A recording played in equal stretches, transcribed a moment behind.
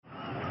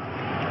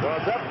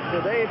It's up to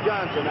Dave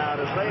Johnson now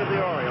to save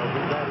the Orioles.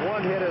 He's had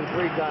one hit in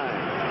 3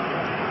 times.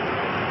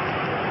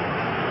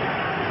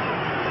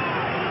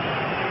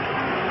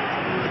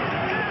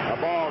 A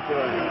ball to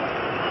him.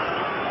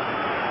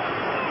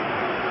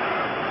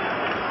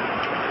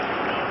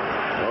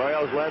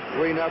 Orioles led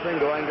 3-0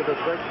 going to the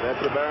 6th.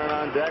 That's the Baron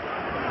on deck.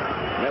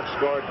 Mets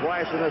scored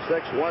twice in the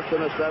 6th, once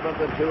in the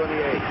 7th, and 2 in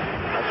the 8th.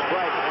 A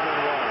strike,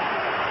 1-1.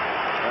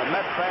 The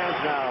Mets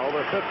fans now,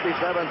 over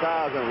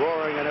 57,000,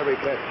 roaring in every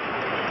pitch.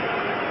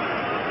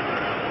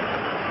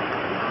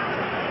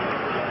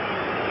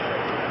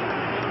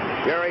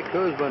 Gary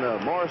Koosman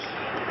of Morse,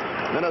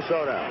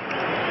 Minnesota.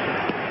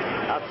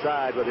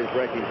 Outside with his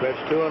breaking pitch,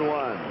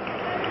 2-1.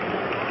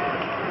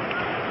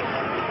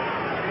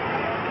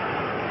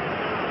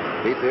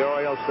 Beat the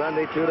Orioles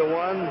Sunday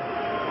 2-1.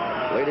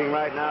 Leading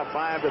right now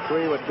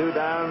 5-3 with 2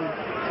 down.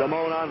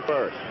 Simone on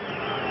first.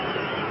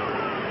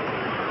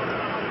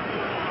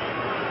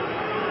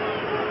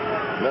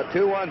 The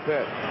 2-1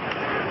 pitch.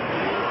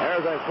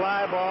 There's a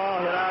fly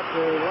ball hit out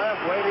to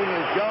left. Waiting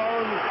is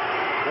Jones.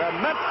 The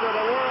Mets are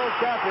the world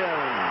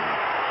champions.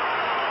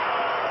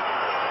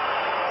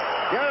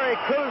 Gary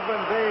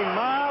Koosman being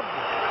mobbed.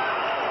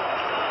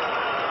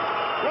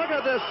 Look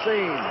at this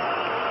scene.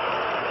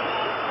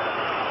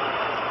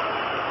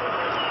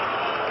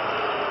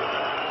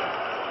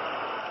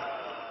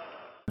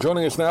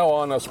 Joining us now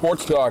on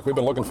Sports Talk. We've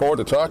been looking forward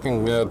to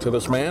talking to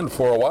this man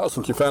for a while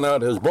since you found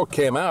out his book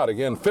came out.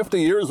 Again, 50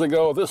 years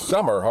ago this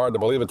summer. Hard to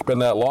believe it's been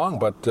that long,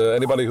 but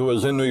anybody who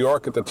was in New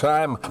York at the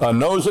time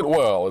knows it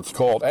well. It's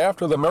called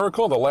After the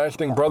Miracle, The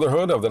Lasting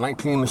Brotherhood of the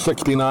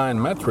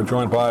 1969 Mets. We're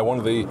joined by one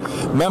of the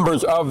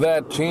members of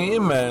that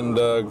team and,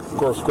 of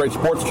course, great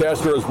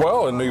sportscaster as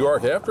well in New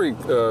York after he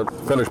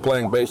finished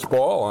playing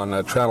baseball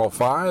on Channel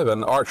 5.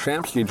 And Art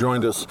Shamsky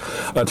joined us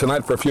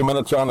tonight for a few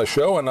minutes on the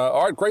show. And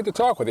Art, great to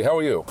talk with you. How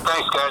are you?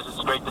 Thanks, guys. It's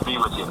great to be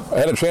with you. I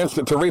had a chance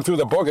to read through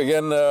the book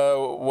again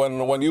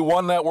when you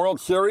won that World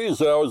Series.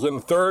 I was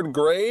in 3rd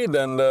grade,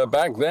 and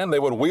back then they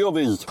would wheel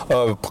these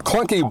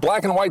clunky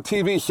black and white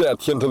TV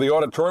sets into the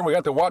auditorium. We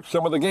got to watch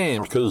some of the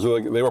games because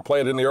they were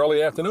played in the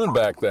early afternoon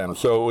back then.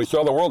 So we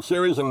saw the World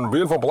Series in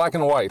beautiful black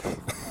and white. Well,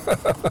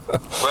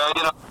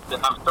 you know,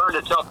 I'm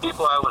starting to tell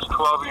people I was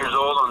 12 years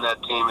old on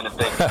that team, and if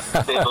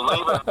they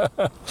believe it,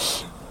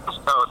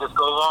 so just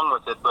go along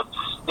with it. But,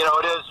 you know,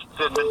 it's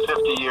been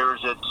 50 years.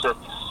 It's,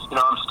 you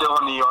know, I'm still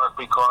in New York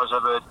because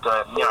of it.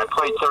 You know, I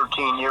played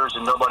 13 years,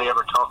 and nobody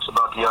ever talks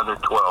about the other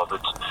 12.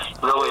 It's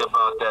really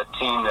about that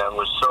team that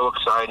was so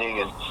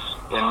exciting and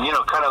you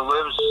know, kind of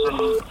lives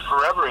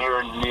forever here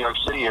in the New York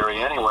City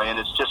area anyway. And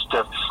it's just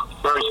a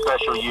very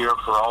special year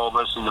for all of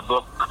us. And the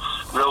book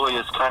really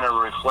is kind of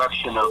a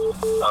reflection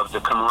of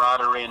the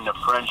camaraderie and the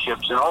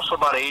friendships, and also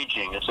about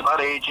aging. It's about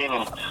aging,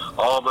 and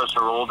all of us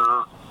are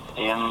older.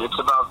 And it's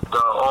about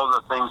all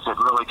the things that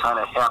really kind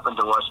of happened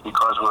to us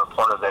because we're a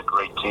part of that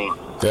great team.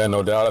 Yeah,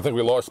 no doubt. I think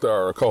we lost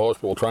our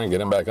co-host. We'll try and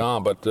get him back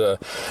on. But,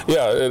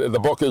 yeah, the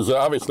book is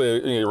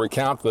obviously, you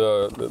recount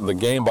the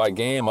game by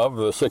game of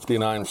the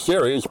 69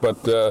 series.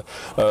 But the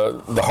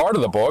heart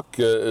of the book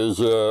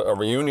is a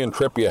reunion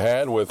trip you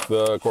had with,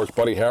 of course,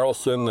 Buddy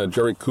Harrelson,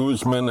 Jerry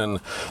Koosman,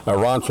 and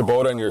Ron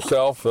Swoboda and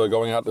yourself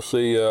going out to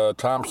see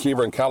Tom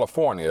Seaver in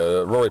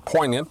California. Very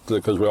poignant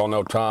because we all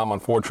know Tom,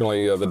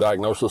 unfortunately, the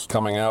diagnosis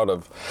coming out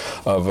of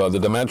the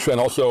dementia, and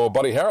also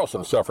Buddy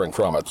Harrelson suffering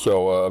from it.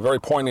 So a very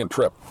poignant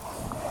trip.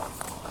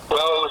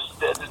 Well,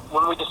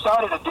 when we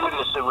decided to do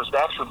this, it was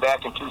actually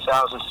back in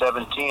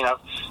 2017.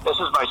 This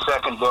is my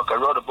 2nd book. I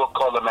wrote a book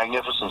called The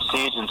Magnificent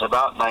Seasons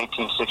about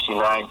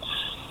 1969.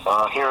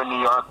 Here in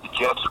New York, the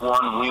Jets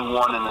won, we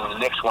won, and then the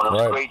Knicks won. It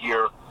was a great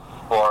year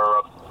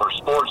for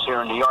sports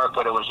here in New York,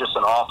 but it was just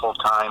an awful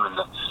time in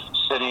the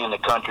city and the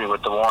country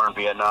with the war in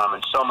Vietnam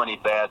and so many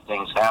bad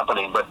things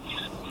happening. But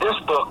this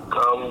book,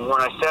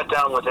 when I sat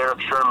down with Eric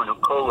Sherman, who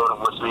co-wrote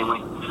it with me,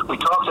 we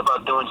talked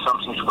about doing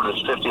something for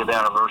this 50th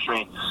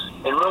anniversary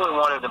and really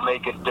wanted to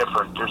make it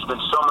different. There's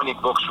been so many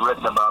books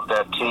written about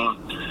that team,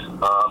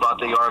 about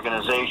the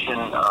organization.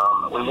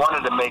 We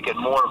wanted to make it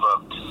more of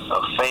a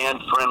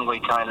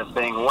fan-friendly kind of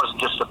thing. It wasn't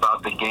just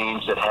about the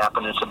games that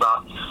happened. It's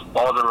about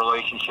all the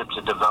relationships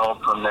that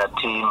developed from that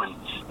team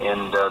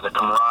and the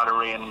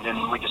camaraderie.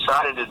 And we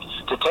decided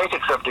to take a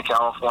trip to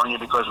California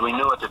because we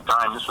knew at the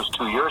time, this was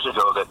 2 years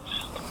ago, that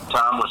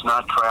Tom was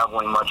not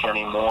traveling much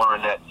anymore,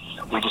 and that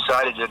we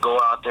decided to go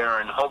out there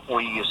and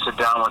hopefully sit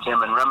down with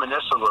him and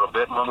reminisce a little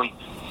bit. And when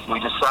we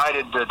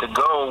decided to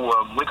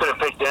go, we could have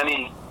picked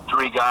any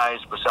 3 guys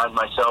besides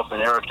myself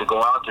and Eric to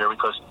go out there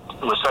because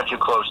it was such a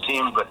close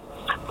team. But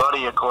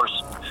Buddy, of course,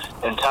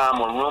 and Tom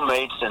were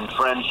roommates and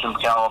friends from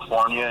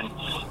California,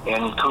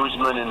 and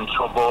Koosman and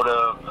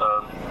Swoboda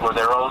were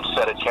their own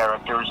set of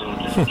characters,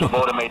 and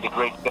Swoboda made the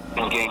great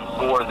in Game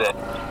 4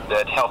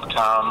 that helped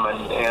Tom,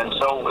 and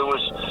so it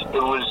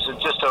was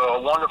just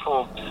a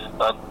wonderful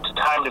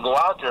time to go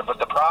out there. But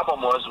the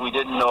problem was we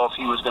didn't know if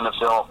he was going to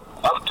feel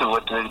up to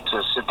it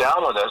to sit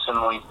down with us,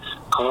 and we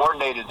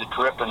coordinated the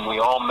trip, and we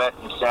all met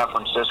in San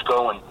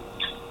Francisco,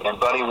 and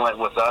Buddy went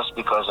with us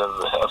because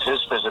of his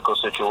physical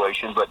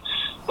situation. But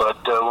But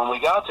when we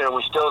got there,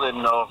 we still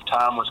didn't know if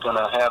Tom was going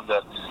to have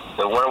the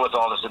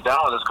wherewithal to sit down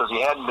with us because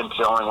he hadn't been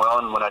feeling well.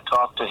 And when I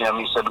talked to him,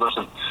 he said,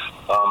 listen,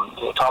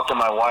 talk to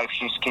my wife.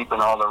 She's keeping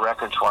all the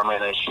records for me.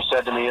 And she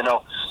said to me,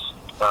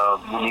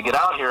 when you get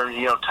out here,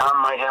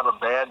 Tom might have a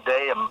bad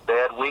day, a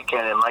bad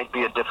weekend. It might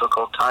be a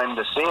difficult time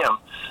to see him.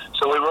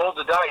 So we rolled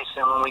the dice,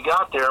 and when we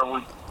got there,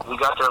 we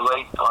got there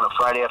late on a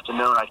Friday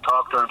afternoon. I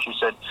talked to her, and she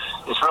said,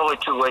 it's really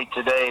too late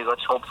today.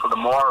 Let's hope for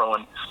tomorrow.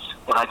 And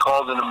when I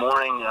called in the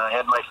morning, I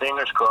had my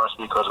fingers crossed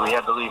because we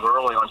had to leave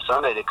early on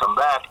Sunday to come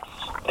back.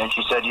 And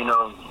she said, you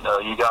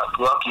got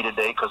lucky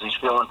today because he's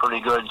feeling pretty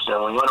good.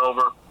 So we went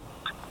over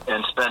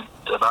and spent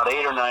about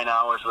 8 or 9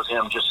 hours with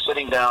him just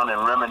sitting down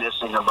and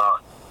reminiscing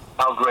about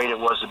how great it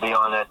was to be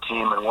on that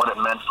team and what it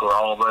meant for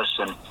all of us.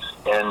 And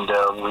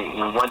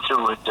we went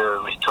through it.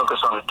 He took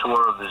us on a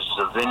tour of his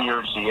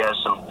vineyards. He has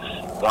some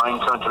wine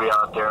country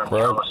out there in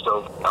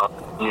Yellowstone.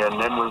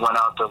 And then we went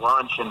out to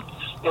lunch, and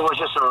it was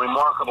just a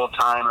remarkable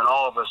time. And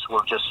all of us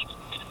were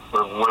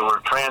we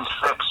were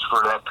transfixed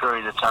for that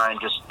period of time,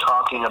 just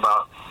talking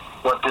about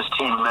what this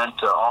team meant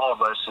to all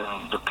of us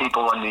and the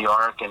people in New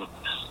York and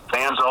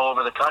fans all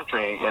over the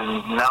country.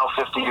 And now,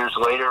 50 years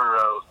later,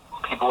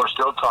 people are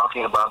still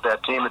talking about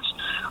that team. It's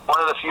one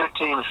of the few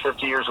teams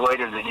 50 years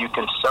later that you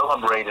can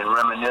celebrate and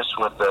reminisce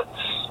with.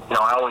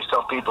 I always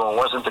tell people it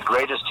wasn't the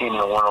greatest team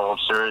that won a World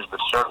Series, but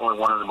certainly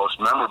one of the most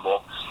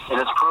memorable.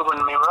 And it's proven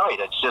to me right.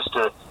 It's just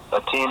a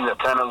team that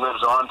kind of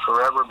lives on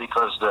forever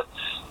because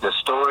the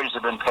stories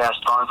have been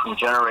passed on from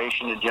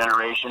generation to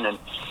generation, and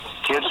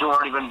kids who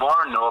aren't even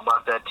born know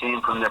about that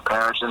team from their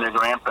parents and their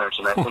grandparents.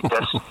 And I think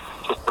that's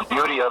just the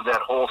beauty of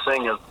that whole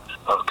thing of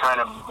kind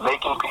of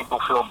making people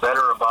feel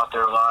better about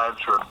their lives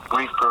for a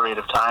brief period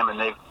of time, and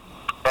they've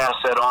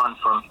passed that on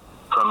from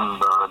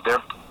their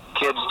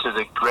kids to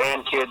the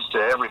grandkids to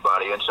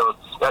everybody, and so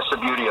that's the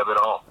beauty of it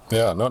all.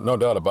 Yeah, no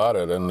doubt about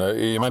it. And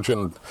you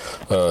mentioned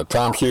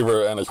Tom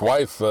Seaver and his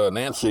wife,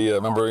 Nancy.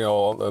 Remember,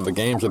 the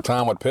games that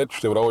Tom would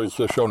pitch, they would always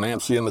show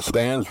Nancy in the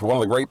stands. One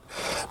of the great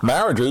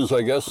marriages,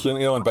 I guess,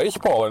 in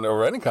baseball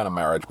or any kind of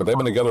marriage. But they've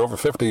been together over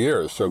 50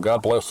 years, so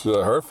God bless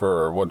her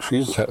for what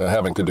she's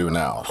having to do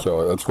now.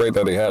 So it's great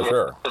that he has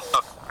her.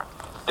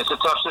 It's a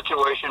tough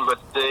situation, but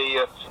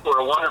they were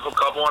a wonderful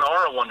couple and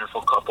are a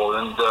wonderful couple.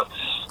 And,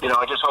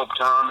 I just hope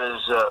Tom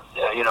is,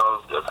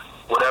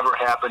 whatever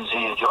happens,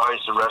 he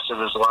enjoys the rest of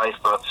his life.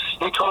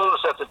 He told us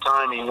at the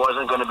time he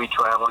wasn't going to be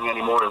traveling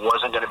anymore. He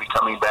wasn't going to be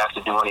coming back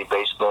to do any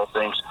baseball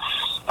things.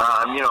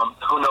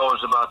 Who knows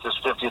about this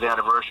 50th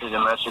anniversary the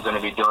Mets are going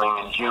to be doing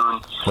in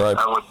June. Right.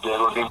 It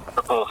would be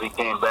wonderful if he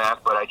came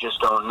back, but I just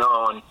don't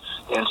know.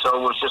 And so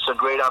it was just a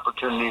great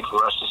opportunity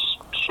for us to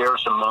share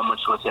some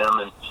moments with him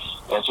and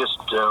just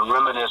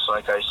reminisce.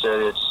 Like I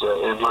said,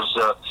 it was,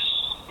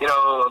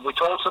 we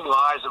told some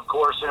lies, of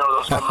course,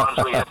 those home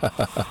runs we had,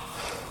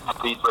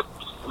 but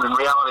in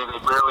reality, they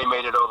barely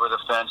made it over the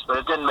fence, but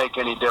it didn't make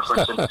any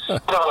difference. And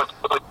what's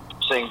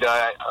interesting,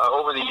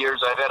 over the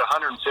years, I've had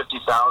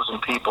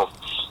 150,000 people,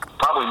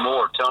 probably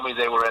more, tell me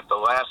they were at the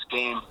last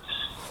game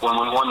when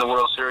we won the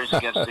World Series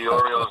against the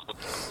Orioles,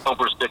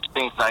 October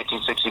 16th,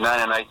 1969,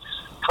 and I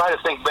try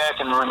to think back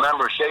and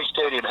remember Shea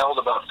Stadium held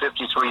about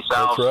 53,000.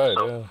 That's right,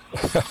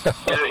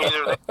 so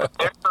either they were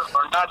there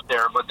or not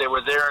there, but they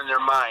were there in their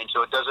mind,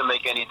 so it doesn't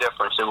make any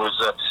difference. It was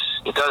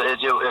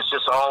it's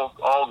just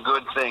all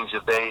good things.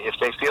 If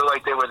they feel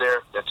like they were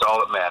there, that's all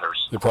that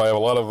matters. You probably have a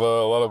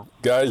lot of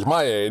guys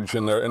my age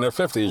in their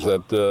 50s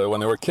that when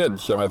they were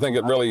kids. I think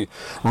it really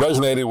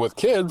resonated with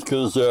kids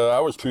because I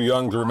was too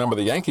young to remember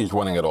the Yankees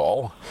winning it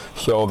all.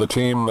 So the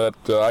team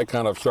that I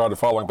kind of started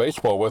following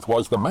baseball with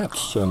was the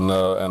Mets, and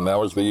that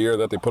was the year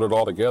that they put it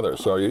all together.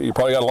 So you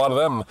probably got a lot of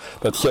them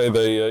that say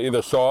they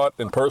either saw it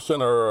in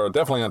person or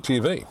definitely on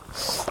TV.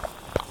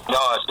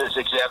 No, it's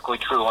exactly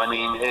true. I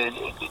mean,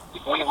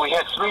 we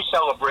had 3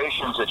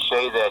 celebrations at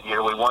Shea that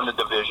year. We won the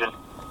division.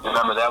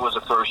 Remember, that was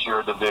the first year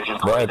of division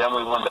play. Right. Then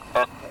we won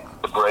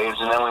the Braves,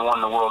 and then we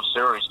won the World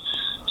Series.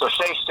 So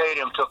Shea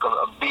Stadium took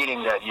a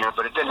beating that year,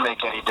 but it didn't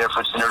make any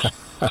difference. And there's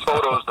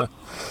photos of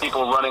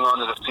people running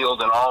onto the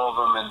field and all of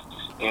them,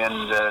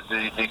 and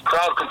the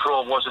crowd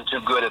control wasn't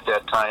too good at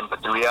that time,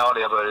 but the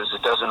reality of it is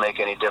it doesn't make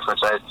any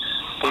difference.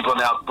 People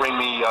now bring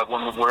me,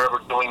 when we're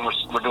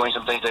doing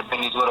some things, they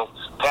bring these little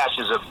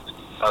patches of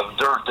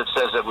dirt that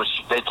says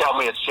they tell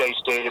me it's Shea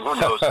Stadium. Who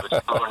knows if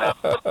it's true or not?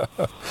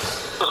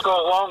 Just go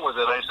along with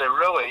it. I say,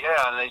 really?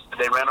 Yeah. And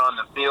they ran on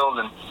the field,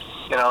 and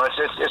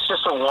it's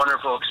just a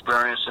wonderful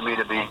experience to me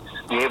to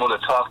be able to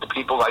talk to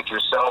people like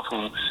yourself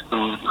who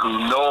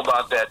know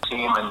about that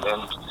team and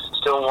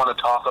still want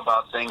to talk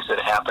about things that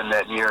happened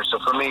that year. So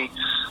for me,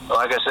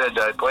 like I said,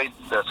 I played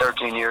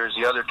 13 years.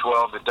 The other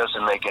 12, it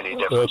doesn't make any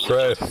difference.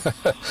 That's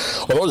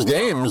right. Well, those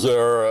games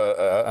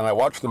are, and I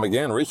watched them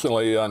again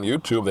recently on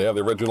YouTube. They have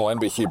the original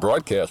NBC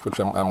broadcast, which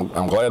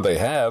I'm glad they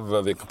have,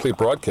 the complete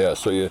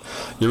broadcast. So you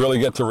really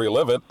get to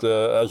relive it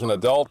as an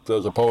adult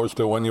as opposed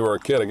to when you were a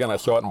kid. Again, I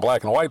saw it in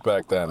black and white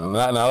back then.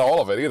 Not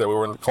all of it either. We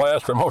were in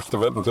class for most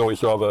of it until we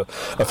saw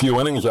a few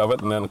innings of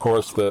it. And then, of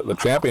course, the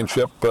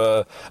championship,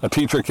 a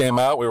teacher came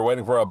out. We were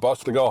waiting for our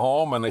bus to go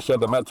home, and they said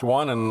the Mets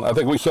won, and I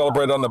think we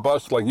celebrated on the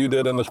bus like you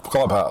did in this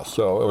clubhouse.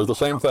 So it was the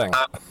same thing.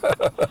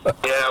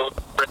 Yeah,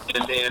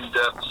 and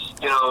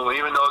you know,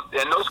 even though,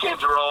 and those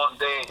games were all in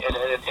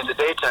the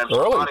daytime. So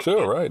early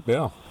too, right?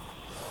 Yeah.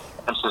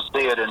 To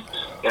see it and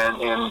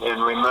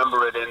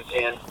remember it,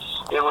 and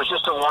it was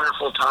just a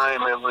wonderful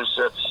time. It was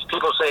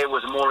people say it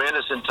was a more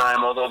innocent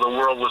time, although the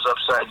world was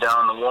upside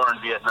down. The war in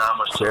Vietnam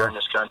was tearing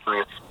this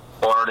country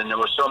apart, and there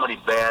were so many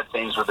bad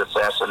things with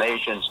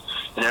assassinations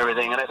and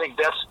everything. And I think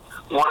that's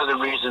one of the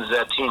reasons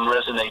that team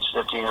resonates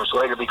 15 years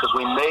later, because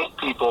we made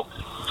people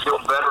feel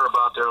better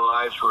about their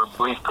lives for a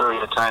brief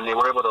period of time. They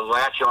were able to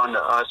latch on to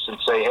us and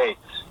say, hey,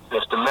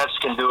 if the Mets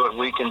can do it,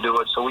 we can do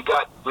it. So we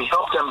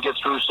helped them get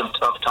through some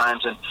tough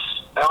times. And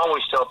I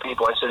always tell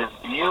people, I said, if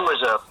you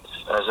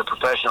as a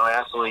professional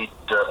athlete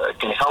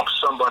can help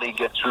somebody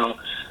get through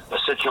a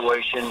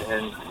situation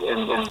and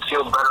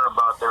feel better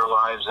about their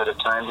lives at a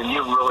time, then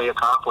you've really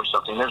accomplished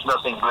something. There's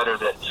nothing better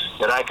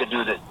that I could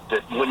do that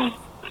wouldn't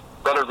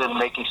better than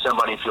making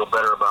somebody feel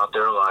better about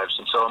their lives.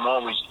 And so I'm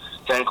always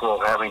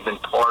thankful of having been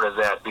part of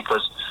that,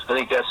 because I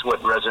think that's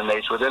what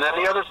resonates with it. And then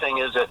the other thing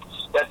is that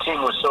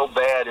team was so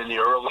bad in the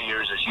early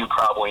years, as you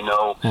probably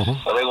know.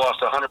 Mm-hmm. They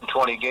lost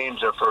 120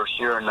 games their first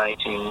year in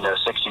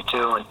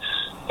 1962,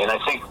 and I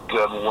think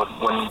when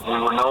we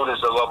were known as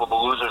the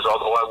lovable losers,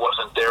 although I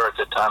wasn't there at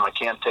the time, I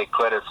can't take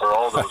credit for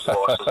all those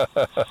losses.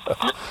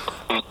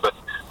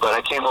 But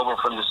I came over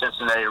from the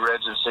Cincinnati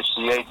Reds in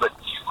 '68. But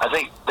I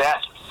think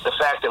that the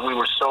fact that we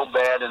were so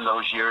bad in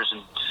those years,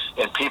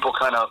 and people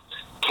kind of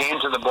came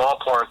to the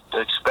ballpark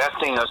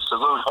expecting us to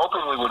lose,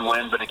 hoping we would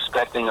win, but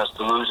expecting us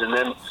to lose, and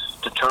then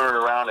to turn it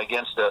around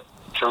against a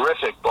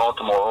terrific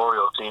Baltimore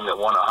Orioles team that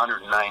won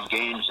 109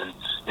 games in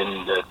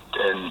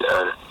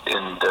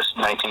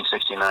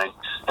 1969.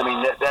 I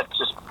mean, that's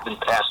just been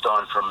passed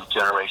on from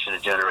generation to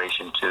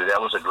generation, too. That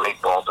was a great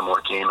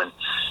Baltimore team, and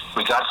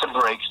we got some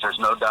breaks. There's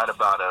no doubt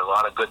about it. A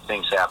lot of good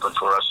things happened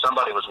for us.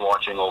 Somebody was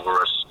watching over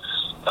us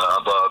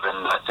above,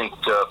 and I think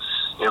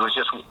it was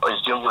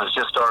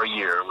just our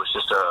year. It was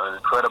just an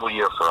incredible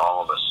year for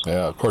all of us.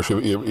 Yeah, of course,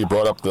 you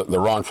brought up the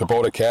Ron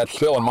Swoboda catch.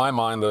 Still, in my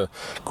mind, the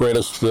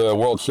greatest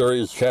World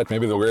Series catch,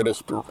 maybe the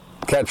greatest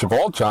catch of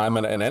all time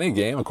in any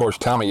game. Of course,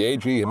 Tommy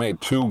Agee, he made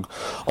two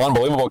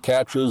unbelievable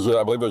catches.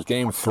 I believe it was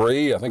Game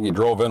 3. I think he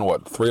drove in,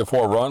 3 or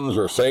 4 runs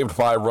or saved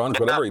 5 runs,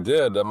 whatever he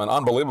did. I mean,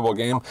 unbelievable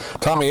game.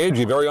 Tommy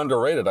Agee, very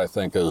underrated, I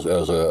think, as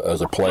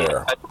a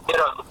player.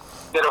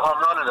 Hit a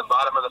home run in the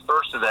bottom of the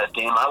first of that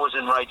game. I was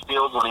in right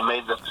field when he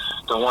made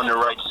the one to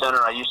right center.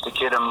 I used to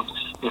kid him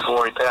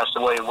before he passed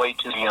away, way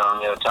too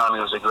young. Tommy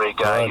was a great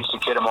guy. Right. I used to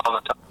kid him all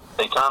the time.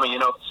 Say, Tommy, you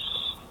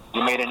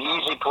made an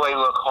easy play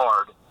look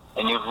hard,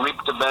 and you've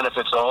reaped the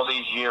benefits all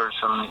these years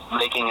from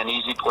making an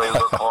easy play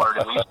look hard.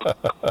 And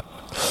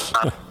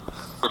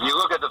if you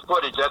look at the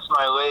footage, that's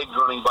my legs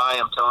running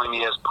by him telling me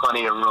he has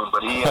plenty of room.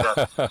 But he had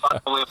an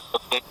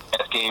unbelievable game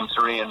at Game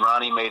 3, and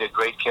Ronnie made a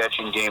great catch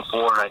in Game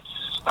 4, and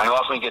I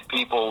often get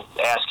people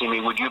asking me,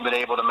 would you have been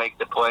able to make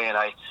the play? And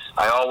I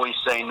always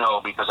say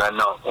no, because I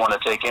don't want to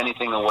take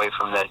anything away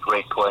from that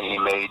great play he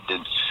made.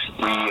 And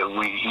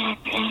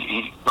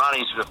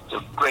Ronnie's a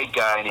great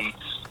guy, and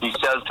he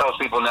tells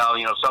people now,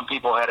 some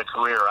people had a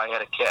career. I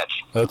had a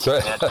catch. That's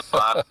right.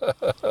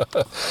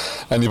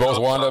 And you both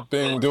wound up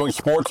doing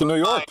sports in New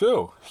York,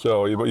 too.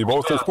 So you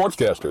both are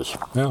sportscasters.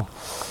 Yeah.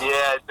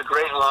 Yeah, it's a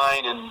great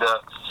line, and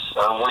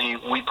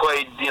we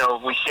played,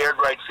 we shared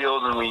right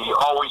field, and we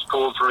always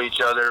pulled for each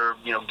other.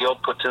 Gil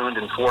platooned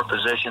in 4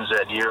 positions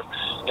that year,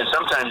 and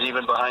sometimes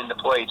even behind the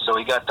plate, so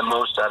he got the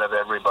most out of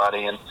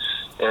everybody. And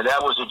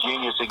that was a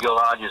genius of Gil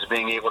Hodges,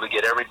 being able to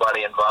get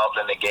everybody involved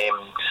in the game,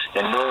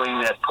 and knowing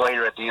that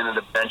player at the end of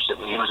the bench that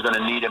he was going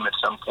to need him at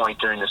some point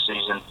during the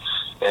season.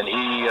 And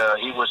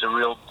he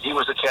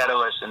was a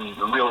catalyst and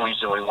the real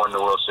reason we won the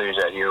World Series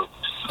that year,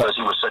 because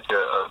he was such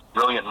a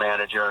brilliant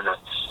manager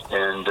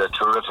and a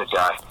terrific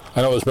guy.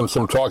 I know there's been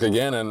some talk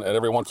again, and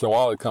every once in a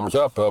while it comes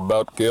up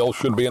about Gil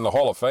should be in the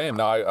Hall of Fame.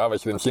 Now, I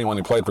obviously didn't see him when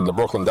he played for the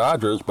Brooklyn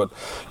Dodgers, but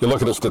you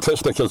look at his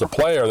statistics as a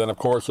player, then, of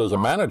course, as a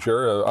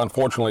manager,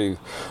 unfortunately,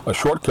 a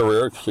short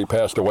career because he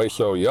passed away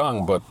so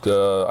young, but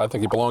I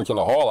think he belongs in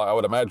the Hall. I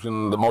would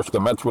imagine that most of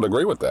the Mets would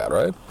agree with that,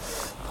 right?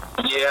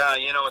 Yeah,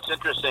 it's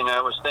interesting. I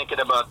was thinking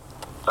about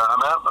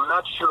I'm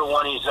not sure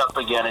when he's up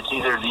again. It's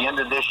either the end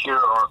of this year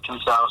or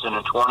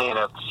 2020, and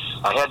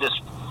I had this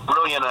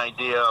brilliant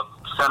idea of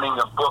sending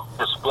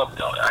this book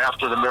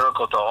after the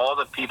miracle to all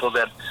the people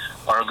that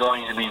are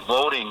going to be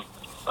voting,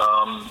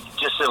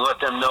 just to let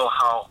them know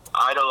how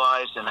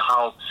idolized and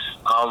how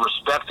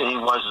respected he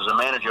was as a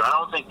manager. I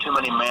don't think too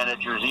many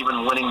managers,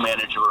 even winning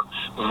managers,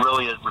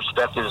 really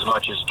respected as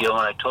much as Gil,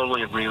 and I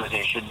totally agree with you.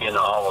 He should be in the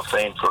Hall of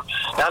Fame for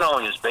not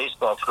only his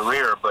baseball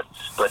career, but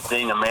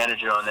being a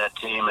manager on that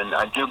team. And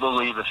I do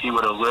believe if he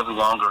would have lived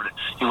longer,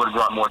 he would have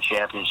brought more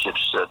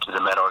championships to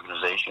the Met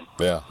organization.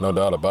 Yeah, no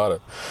doubt about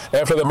it.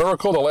 After the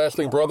Miracle, the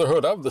Lasting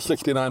Brotherhood of the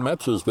 69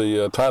 Mets is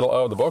the title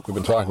of the book. We've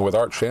been talking with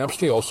Art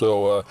Shamsky.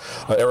 Also,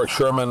 Eric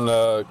Sherman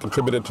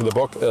contributed to the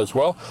book as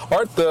well.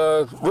 Art,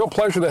 real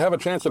pleasure to have a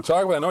chance to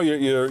talk with. I know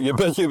you're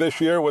busy this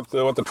year with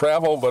the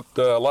travel, but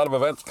a lot of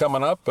events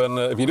coming up. And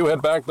if you do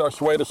head back our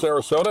way to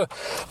Sarasota,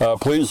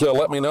 please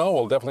let me know.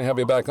 We'll definitely have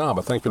you back on.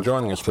 But thanks for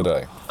joining us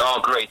today. Oh,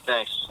 great.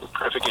 Thanks.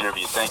 Terrific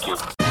interview. Thank you.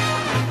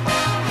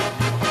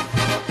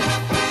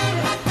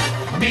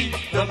 Meet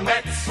the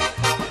Mets.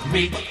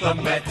 Meet the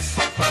Mets.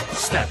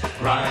 Step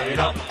right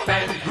up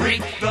and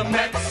greet the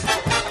Mets.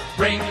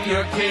 Bring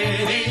your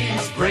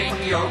kiddies, bring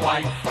your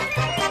wife.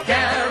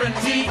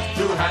 Guaranteed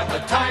to have the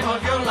time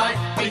of your life,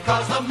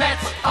 because the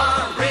Mets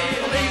are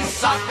really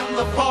socking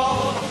the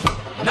ball,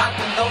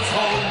 knocking those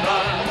home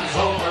runs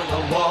over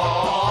the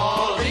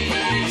wall.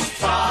 East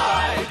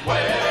side,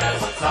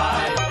 west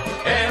side,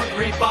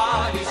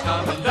 everybody's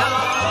coming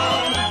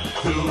down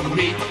to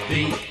meet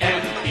the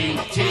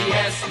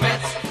METS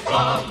Mets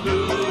of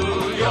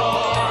New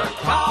York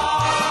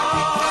town.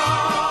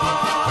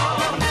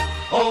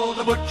 Oh,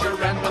 the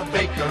butcher and the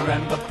baker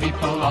and the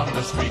people on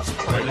the streets,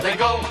 where do they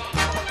go?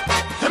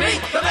 To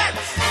meet the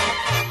Mets!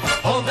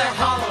 Oh, they're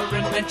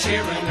hollering and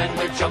cheering and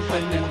they're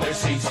jumping in their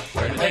seats.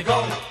 Where do they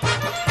go?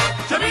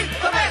 To meet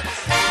the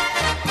Mets!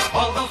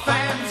 All the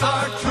fans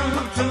are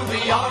true to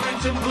the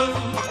orange and blue,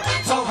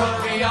 so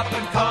hurry up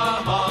and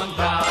come on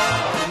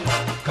down,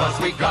 'cause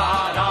we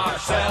got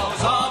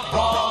ourselves a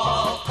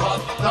ball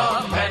club,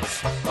 the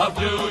Mets of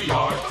New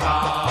York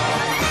town.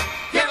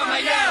 Give 'em a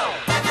yell!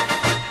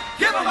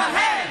 Give 'em a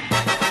hand!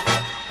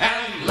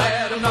 And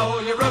let 'em know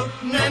you're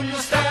rooting in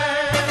the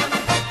stand.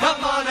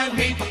 Come on and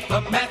meet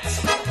the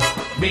Mets.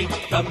 Meet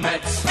the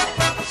Mets.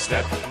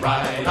 Step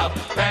right up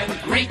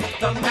and greet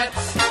the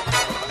Mets.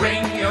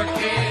 Bring your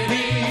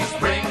kiddies,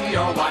 bring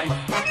your wife.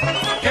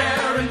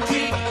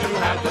 Guaranteed to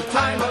have the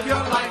time of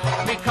your life,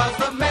 because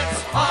the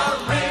Mets are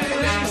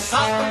really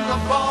socking the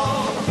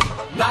ball,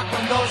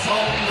 knocking those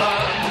home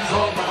runs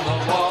over the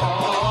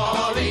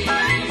wall.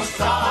 East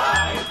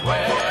side,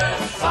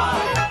 west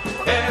side,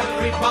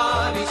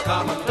 everybody's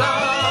coming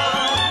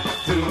down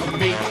to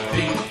meet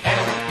the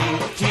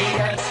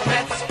METS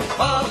Mets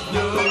of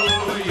New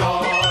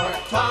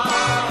York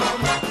town,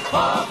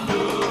 of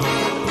New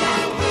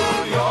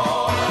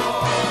York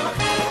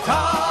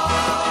town.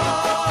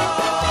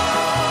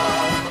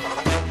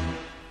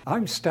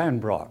 I'm Stan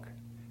Brock.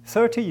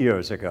 30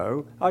 years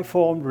ago, I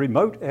formed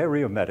Remote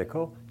Area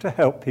Medical to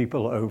help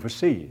people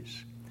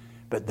overseas.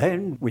 But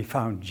then we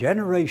found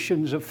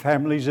generations of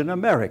families in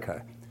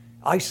America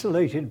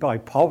isolated by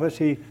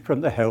poverty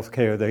from the health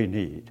care they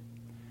need.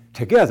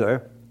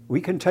 Together, we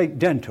can take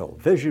dental,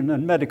 vision,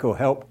 and medical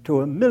help to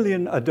 1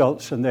 million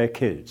adults and their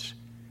kids,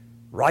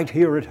 right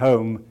here at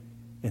home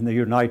in the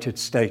United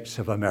States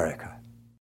of America.